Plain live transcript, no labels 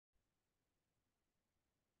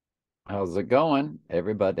How's it going,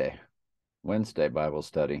 everybody? Wednesday Bible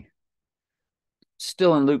study.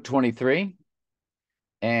 Still in Luke 23,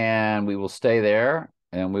 and we will stay there,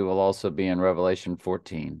 and we will also be in Revelation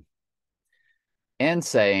 14. And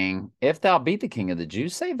saying, if thou be the king of the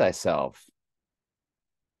Jews, save thyself.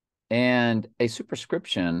 And a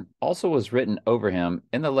superscription also was written over him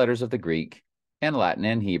in the letters of the Greek and Latin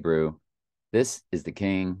and Hebrew. This is the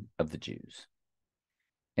King of the Jews.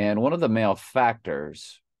 And one of the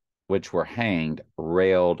malefactors which were hanged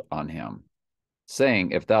railed on him,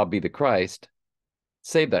 saying, if thou be the Christ,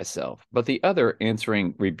 save thyself. But the other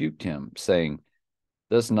answering rebuked him, saying,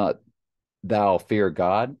 does not thou fear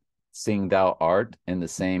God, seeing thou art in the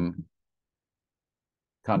same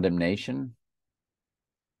condemnation?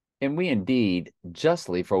 And we indeed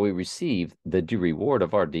justly, for we receive the due reward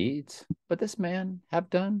of our deeds. But this man have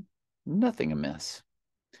done nothing amiss.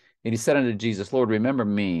 And he said unto Jesus, Lord, remember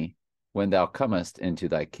me when thou comest into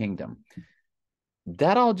thy kingdom.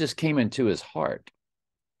 That all just came into his heart.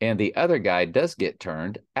 And the other guy does get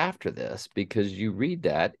turned after this, because you read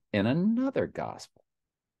that in another gospel.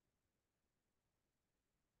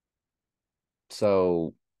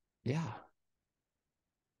 So, yeah.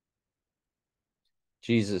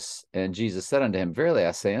 Jesus said unto him, verily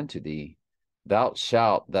I say unto thee, thou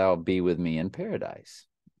shalt thou be with me in paradise.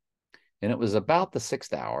 And it was about the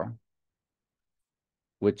 6th hour,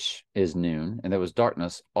 which is noon, and there was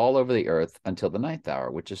darkness all over the earth until the 9th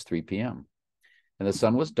hour, which is 3 p.m. And the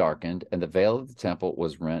sun was darkened, and the veil of the temple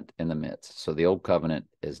was rent in the midst. So the old covenant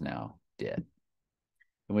is now dead.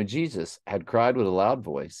 And when Jesus had cried with a loud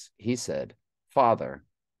voice, he said, Father,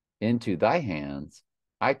 into thy hands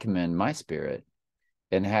I commend my spirit.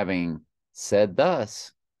 And having said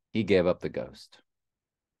thus, he gave up the ghost.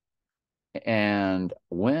 And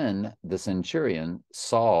when the centurion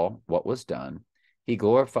saw what was done, he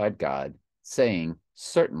glorified God, saying,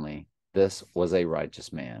 certainly this was a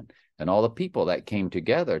righteous man. And all the people that came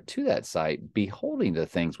together to that sight, beholding the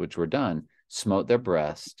things which were done, smote their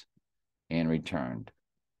breast and returned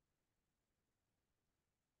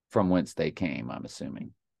from whence they came, I'm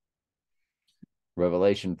assuming.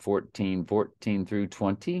 Revelation 14 through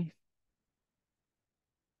 20.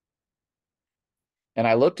 And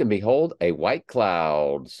I looked, and behold, a white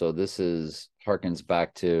cloud. So this harkens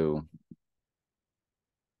back to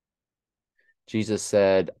Jesus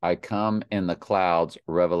said, I come in the clouds,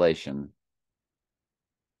 Revelation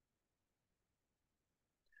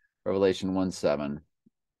 1:7.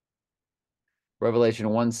 Revelation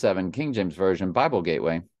 1:7, King James Version, Bible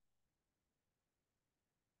Gateway.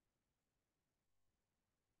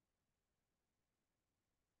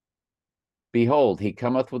 Behold, he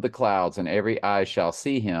cometh with the clouds, and every eye shall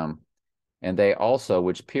see him, and they also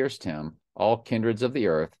which pierced him, all kindreds of the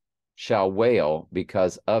earth, shall wail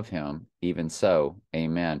because of him. Even so,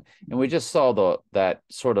 amen. And we just saw that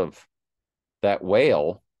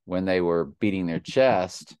wail when they were beating their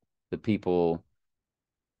chest, the people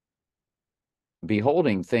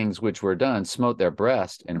beholding things which were done smote their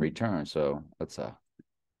breast in return. So let's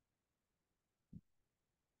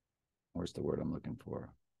where's the word I'm looking for?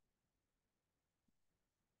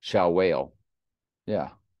 Shall wail. Yeah.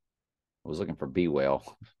 I was looking for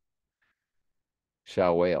bewail.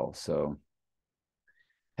 Shall wail. So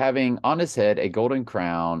having on his head a golden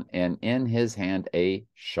crown, and in his hand a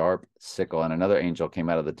sharp sickle. And another angel came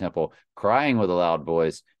out of the temple, crying with a loud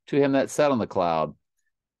voice to him that sat on the cloud,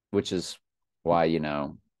 which is why,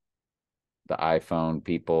 the iPhone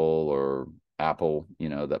people or Apple,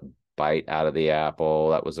 that bite out of the apple,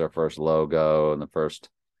 that was their first logo, and the first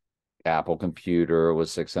Apple computer was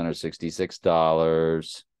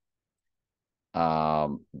 $666.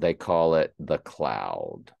 They call it the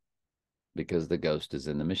cloud because the ghost is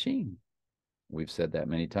in the machine. We've said that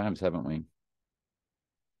many times, haven't we?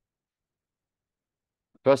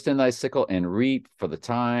 Thrust in thy sickle and reap, for the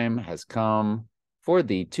time has come for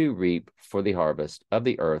thee to reap, for the harvest of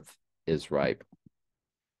the earth is ripe.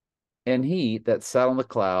 And he that sat on the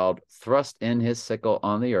cloud thrust in his sickle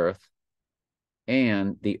on the earth,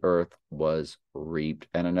 and the earth was reaped.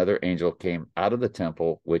 And another angel came out of the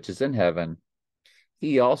temple, which is in heaven,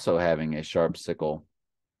 he also having a sharp sickle.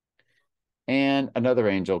 And another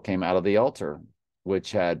angel came out of the altar,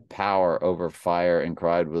 which had power over fire, and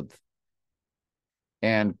cried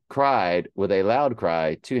with a loud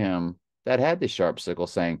cry to him that had the sharp sickle,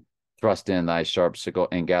 saying, thrust in thy sharp sickle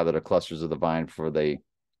and gather the clusters of the vine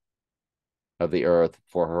of the earth,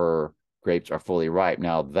 for her grapes are fully ripe.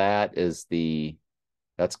 Now that's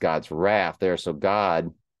God's wrath there. So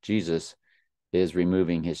God, Jesus, is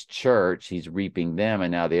removing his church. He's reaping them.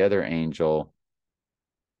 And now the other angel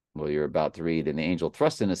Well, you're about to read, and the angel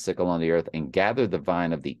thrust in his sickle on the earth and gathered the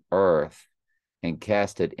vine of the earth and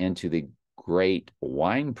cast it into the great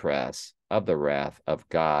winepress of the wrath of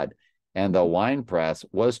God. And the winepress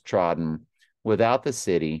was trodden without the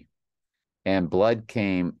city, and blood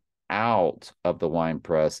came out of the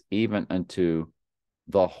winepress, even unto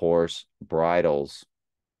the horse bridles,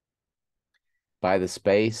 by the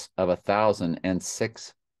space of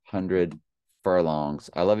 1,600 furlongs.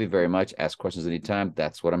 I love you very much. Ask questions anytime.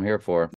 That's what I'm here for.